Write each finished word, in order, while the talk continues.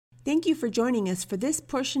Thank you for joining us for this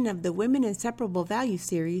portion of the Women Inseparable Value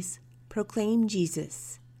Series, Proclaim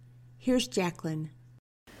Jesus. Here's Jacqueline.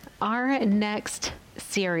 Our next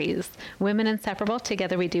series, Women Inseparable,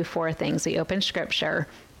 together we do 4 things. We open Scripture.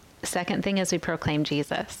 Second thing is we proclaim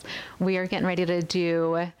Jesus. We are getting ready to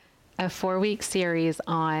do a 4-week series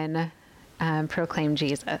on Proclaim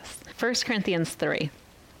Jesus. 1 Corinthians 3.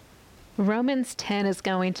 Romans 10 is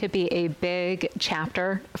going to be a big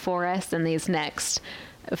chapter for us in these next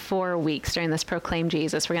 4 weeks during this Proclaim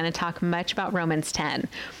Jesus. We're going to talk much about Romans 10.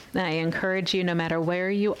 And I encourage you, no matter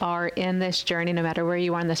where you are in this journey, no matter where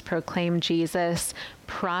you are in this Proclaim Jesus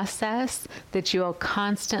process, that you will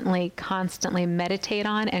constantly meditate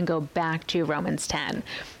on and go back to Romans 10.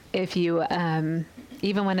 If you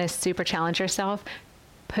even want to super challenge yourself,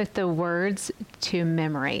 put the words to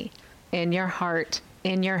memory in your heart,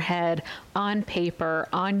 in your head, on paper,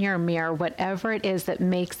 on your mirror, whatever it is that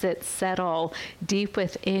makes it settle deep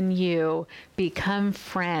within you. Become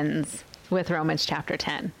friends with Romans chapter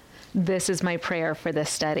 10. This is my prayer for this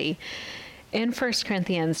study. In 1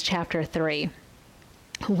 Corinthians chapter 3,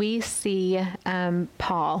 we see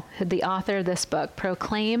Paul, the author of this book,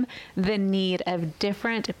 proclaim the need of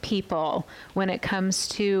different people when it comes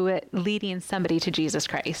to leading somebody to Jesus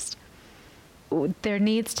Christ. There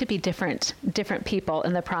needs to be different people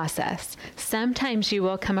in the process. Sometimes you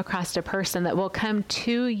will come across a person that will come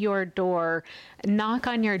to your door, knock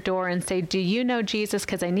on your door and say, "Do you know Jesus?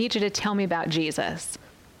 Because I need you to tell me about Jesus."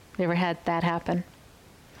 You ever had that happen?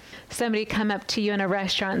 Somebody come up to you in a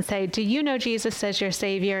restaurant and say, "Do you know Jesus as your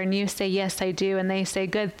Savior?" And you say, "Yes, I do." And they say,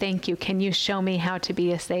 "Good, thank you. Can you show me how to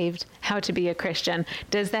be how to be a Christian?"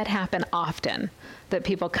 Does that happen often? That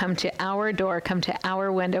people come to our door, come to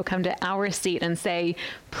our window, come to our seat and say,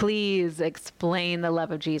 "Please explain the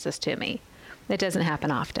love of Jesus to me." It doesn't happen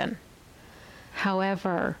often.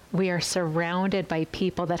 However, we are surrounded by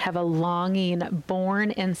people that have a longing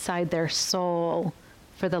born inside their soul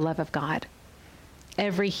for the love of God.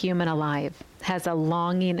 Every human alive has a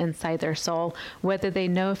longing inside their soul, whether they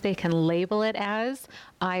know if they can label it as,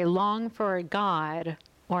 "I long for a God,"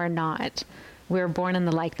 or not. We're born in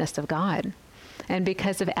the likeness of God. And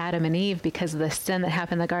because of Adam and Eve, because of the sin that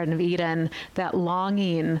happened in the Garden of Eden, that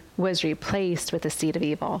longing was replaced with the seed of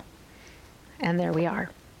evil. And there we are.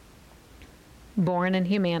 Born in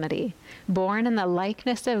humanity, born in the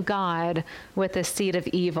likeness of God with the seed of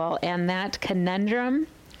evil. And that conundrum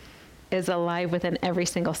is alive within every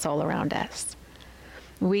single soul around us.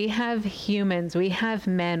 We have humans, we have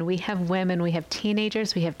men, we have women, we have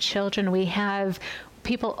teenagers, we have children, we have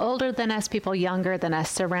people older than us, people younger than us,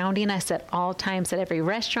 surrounding us at all times, at every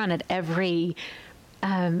restaurant, at every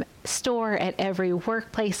store, at every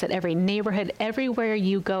workplace, at every neighborhood, everywhere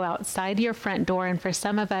you go outside your front door. And for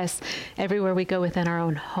some of us, everywhere we go within our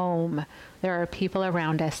own home, there are people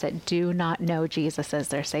around us that do not know Jesus as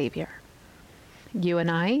their Savior. You and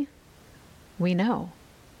I, we know.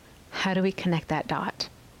 How do we connect that dot?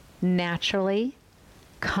 Naturally,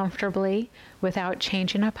 comfortably, without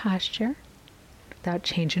changing our posture, without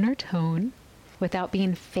changing our tone, without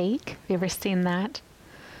being fake. Have you ever seen that?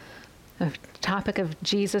 The topic of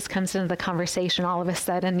Jesus comes into the conversation, all of a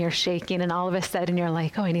sudden you're shaking, and all of a sudden you're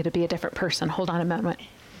like, "Oh, I need to be a different person. Hold on a moment."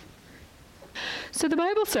 So the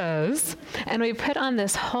Bible says, and we put on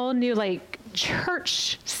this whole new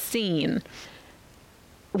church scene.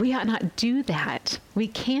 We ought not do that. We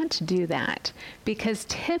can't do that, because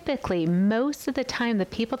typically, most of the time, the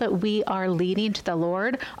people that we are leading to the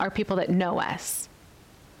Lord are people that know us.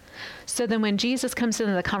 So then when Jesus comes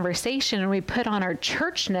into the conversation and we put on our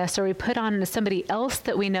churchness, or we put on somebody else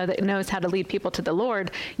that we know that knows how to lead people to the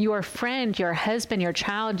Lord, your friend, your husband, your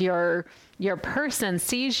child, your person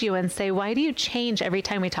sees you and say, "Why do you change every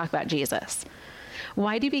time we talk about Jesus?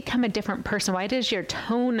 Why do you become a different person? Why does your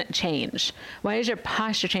tone change? Why does your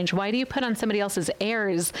posture change? Why do you put on somebody else's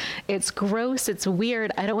airs? It's gross. It's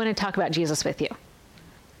weird. I don't want to talk about Jesus with you."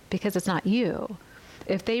 Because it's not you.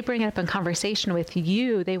 If they bring it up in conversation with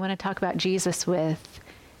you, they want to talk about Jesus with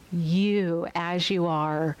you, as you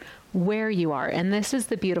are, where you are. And this is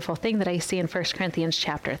the beautiful thing that I see in 1 Corinthians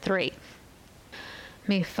chapter 3. Let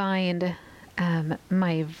me find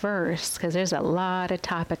my verse, because there's a lot of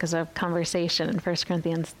topics of conversation in 1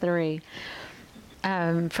 Corinthians 3.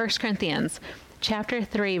 1 Corinthians chapter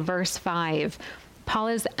 3, verse 5, Paul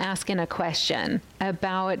is asking a question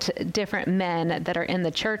about different men that are in the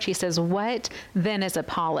church. He says, what then is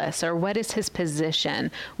Apollos, or what is his position?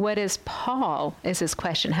 What is Paul, is his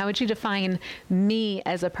question. How would you define me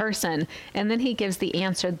as a person? And then he gives the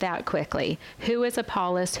answer that quickly. Who is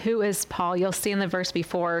Apollos? Who is Paul? You'll see in the verse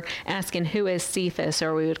before asking, who is Cephas,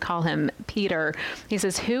 or we would call him Peter. He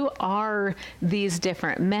says, who are these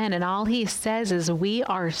different men? And all he says is, we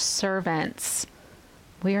are servants.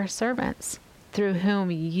 We are servants through whom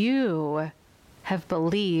you have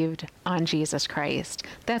believed on Jesus Christ.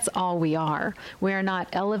 That's all we are. We're not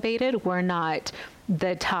elevated. We're not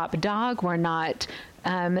the top dog. We're not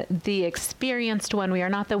the experienced one. We are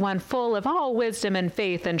not the one full of all wisdom and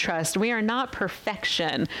faith and trust. We are not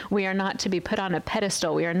perfection. We are not to be put on a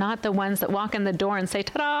pedestal. We are not the ones that walk in the door and say,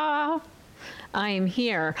 ta-da, I am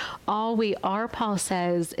here. All we are, Paul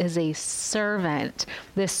says, is a servant,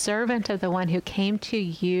 the servant of the one who came to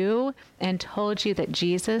you and told you that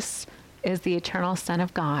Jesus is the eternal Son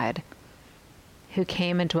of God, who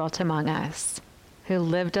came and dwelt among us, who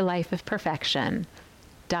lived a life of perfection,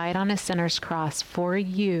 died on a sinner's cross for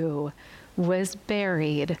you, was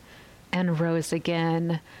buried, and rose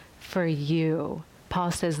again for you.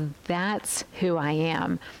 Paul says, that's who I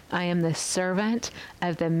am. I am the servant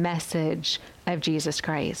of the message of Jesus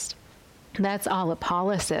Christ. That's all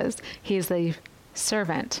Apollos is. He's the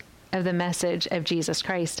servant of the message of Jesus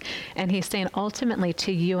Christ. And he's saying ultimately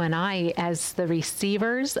to you and I, as the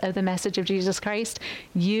receivers of the message of Jesus Christ,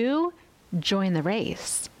 you join the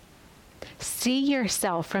race. See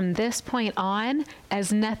yourself from this point on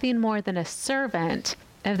as nothing more than a servant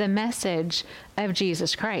of the message of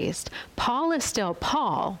Jesus Christ. Paul is still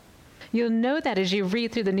Paul. You'll know that as you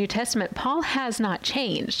read through the New Testament. Paul has not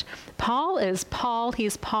changed. Paul is Paul.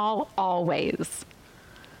 He's Paul always,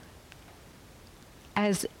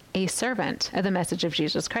 as a servant of the message of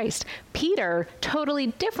Jesus Christ. Peter, totally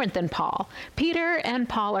different than Paul. Peter and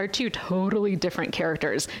Paul are two totally different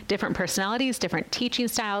characters, different personalities, different teaching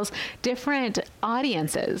styles, different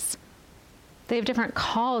audiences. They have different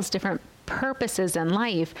calls, different purposes in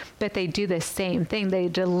life, but they do the same thing. They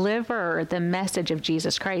deliver the message of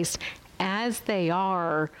Jesus Christ as they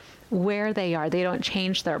are, where they are. They don't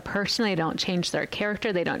change their person. They don't change their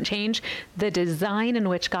character. They don't change the design in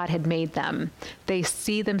which God had made them. They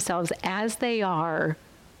see themselves as they are,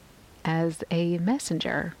 as a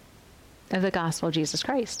messenger of the gospel of Jesus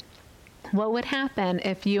Christ. What would happen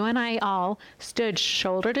if you and I all stood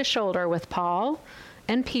shoulder to shoulder with Paul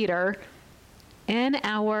and Peter in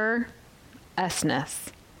our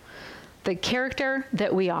usness? The character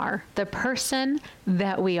that we are, the person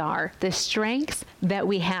that we are, the strengths that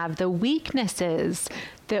we have, the weaknesses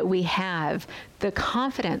that we have, the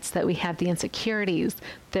confidence that we have, the insecurities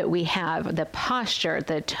that we have, the posture,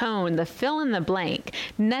 the tone, the fill in the blank.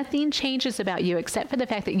 Nothing changes about you except for the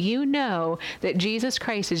fact that you know that Jesus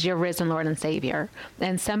Christ is your risen Lord and Savior,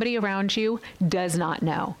 and somebody around you does not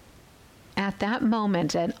know. At that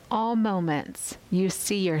moment, at all moments, you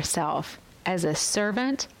see yourself as a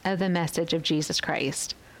servant of the message of Jesus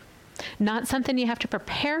Christ. Not something you have to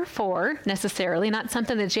prepare for necessarily, not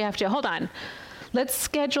something that you have to, hold on, let's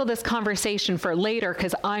schedule this conversation for later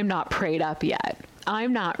because I'm not prayed up yet.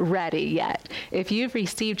 I'm not ready yet. If you've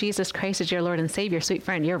received Jesus Christ as your Lord and Savior, sweet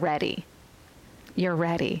friend, you're ready. You're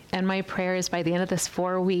ready. And my prayer is by the end of this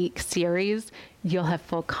 4-week series, you'll have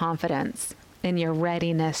full confidence in your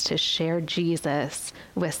readiness to share Jesus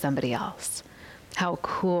with somebody else. How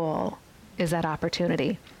cool is that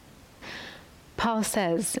opportunity? Paul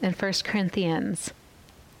says in 1 Corinthians,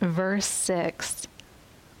 verse 6,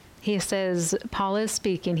 he says, Paul is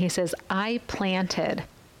speaking, he says, I planted.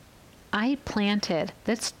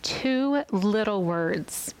 That's 2 little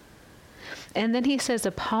words. And then he says,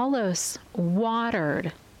 Apollos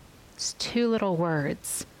watered. It's 2 little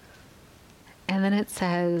words. And then it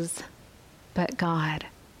says, but God.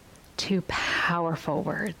 2 powerful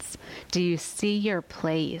words. Do you see your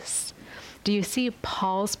place? Do you see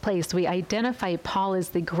Paul's place? We identify Paul as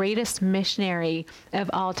the greatest missionary of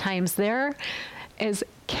all times. There is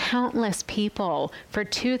countless people for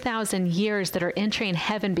 2,000 years that are entering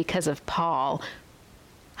heaven because of Paul.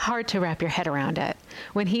 Hard to wrap your head around it.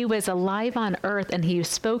 When he was alive on earth and he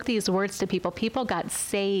spoke these words to people, people got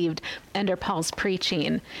saved under Paul's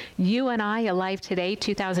preaching. You and I, alive today,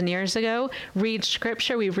 2,000 years ago, read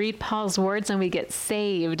scripture, we read Paul's words, and we get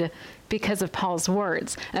saved because of Paul's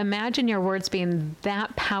words. Imagine your words being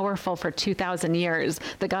that powerful for 2,000 years,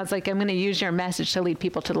 that God's like, I'm going to use your message to lead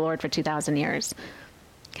people to the Lord for 2,000 years.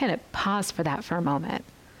 Kind of pause for that for a moment.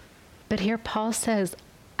 But here Paul says,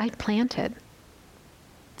 I planted.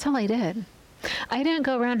 That's all I did. I didn't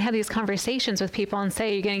go around and have these conversations with people and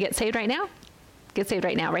say, are you going to get saved right now? Get saved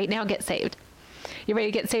right now. Right now, get saved. You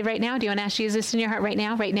ready to get saved right now? Do you want to ask Jesus in your heart right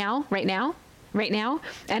now? Right now? Right now? Right now?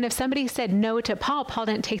 And if somebody said no to Paul, Paul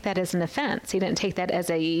didn't take that as an offense. He didn't take that as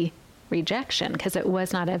a rejection, because it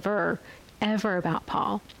was not ever about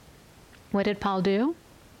Paul. What did Paul do?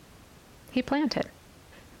 He planted.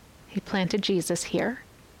 He planted Jesus here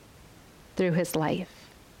through his life.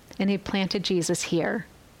 And he planted Jesus here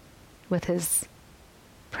with his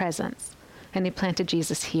presence. And he planted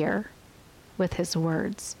Jesus here with his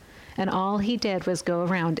words. And all he did was go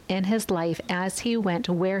around in his life as he went,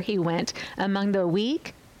 where he went. Among the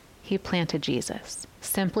weak, he planted Jesus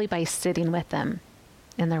simply by sitting with them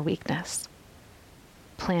in their weakness.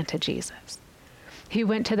 Planted Jesus. He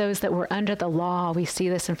went to those that were under the law. We see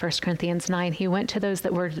this in 1 Corinthians 9. He went to those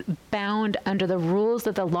that were bound under the rules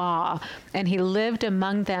of the law, and he lived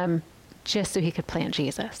among them just so he could plant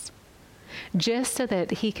Jesus. Just so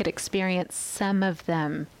that he could experience some of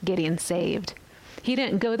them getting saved. He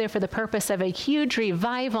didn't go there for the purpose of a huge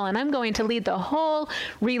revival, and I'm going to lead the whole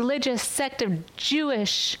religious sect of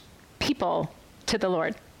Jewish people to the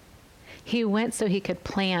Lord. He went so he could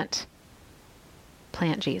plant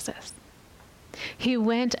Jesus. He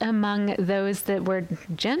went among those that were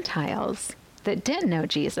Gentiles, that didn't know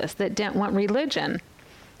Jesus, that didn't want religion.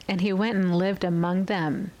 And he went and lived among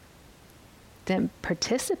them. Didn't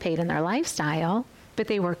participate in their lifestyle, but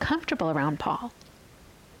they were comfortable around Paul.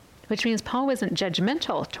 Which means Paul wasn't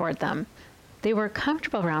judgmental toward them. They were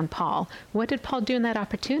comfortable around Paul. What did Paul do in that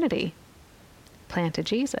opportunity? Planted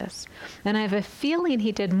Jesus. And I have a feeling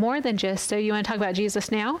he did more than just, so you want to talk about Jesus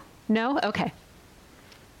now? No? Okay.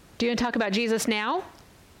 Do you want to talk about Jesus now?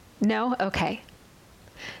 No? Okay.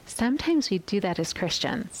 Sometimes we do that as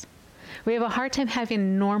Christians. We have a hard time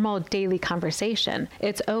having normal daily conversation.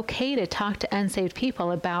 It's okay to talk to unsaved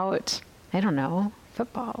people about, I don't know,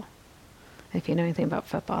 football. If you know anything about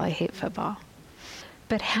football, I hate football.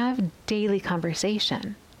 But have daily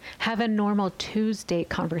conversation. Have a normal Tuesday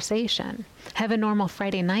conversation. Have a normal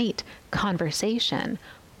Friday night conversation.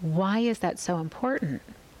 Why is that so important?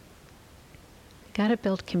 You got to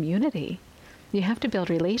build community. You have to build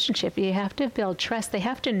relationship. You have to build trust. They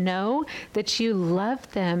have to know that you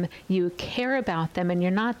love them, you care about them, and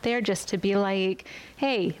you're not there just to be like,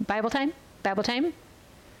 hey, Bible time, Bible time,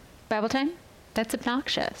 Bible time. That's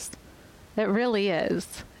obnoxious. It really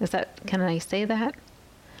is. Can I say that?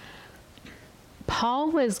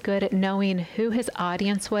 Paul was good at knowing who his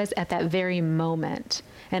audience was at that very moment.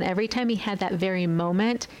 And every time he had that very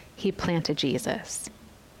moment, he planted Jesus.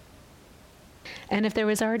 And if there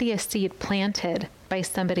was already a seed planted by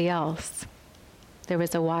somebody else, there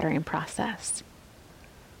was a watering process.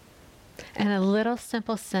 And a little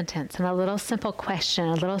simple sentence, and a little simple question,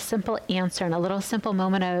 a little simple answer, and a little simple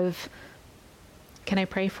moment of, can I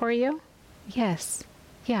pray for you? Yes.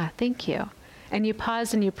 Yeah, thank you. And you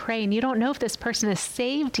pause and you pray, and you don't know if this person is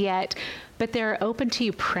saved yet, but they're open to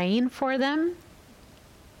you praying for them.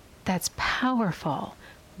 That's powerful.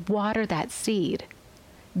 Water that seed.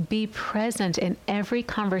 Be present in every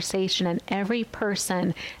conversation and every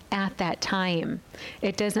person at that time.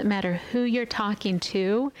 It doesn't matter who you're talking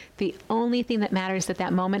to. The only thing that matters at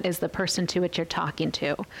that moment is the person to which you're talking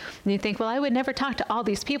to. And you think, well, I would never talk to all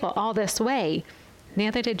these people all this way.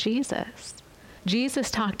 Neither did Jesus. Jesus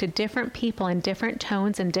talked to different people in different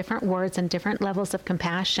tones and different words and different levels of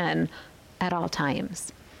compassion at all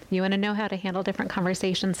times. You want to know how to handle different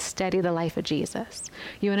conversations? Study the life of Jesus.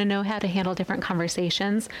 You want to know how to handle different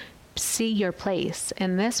conversations? See your place.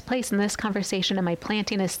 In this conversation, am I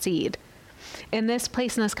planting a seed? In this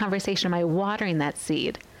place, in this conversation, am I watering that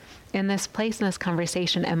seed? In this place, in this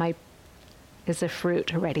conversation, is the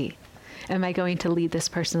fruit ready? Am I going to lead this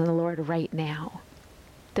person to the Lord right now?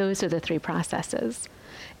 Those are the three processes.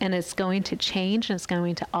 And it's going to change, and it's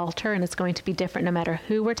going to alter, and it's going to be different no matter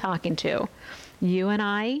who we're talking to. You and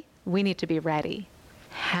I, we need to be ready.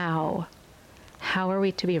 How? How are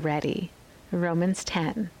we to be ready? Romans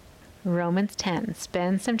 10. Romans 10.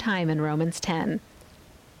 Spend some time in Romans 10.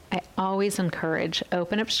 I always encourage,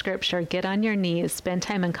 open up scripture, get on your knees, spend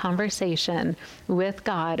time in conversation with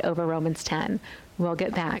God over Romans 10. We'll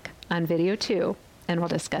get back on video 2, and we'll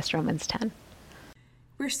discuss Romans 10.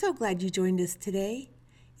 We're so glad you joined us today.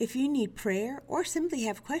 If you need prayer or simply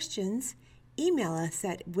have questions, email us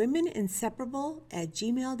at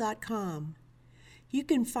womeninseparable@gmail.com. You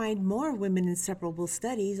can find more Women Inseparable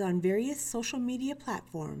studies on various social media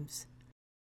platforms.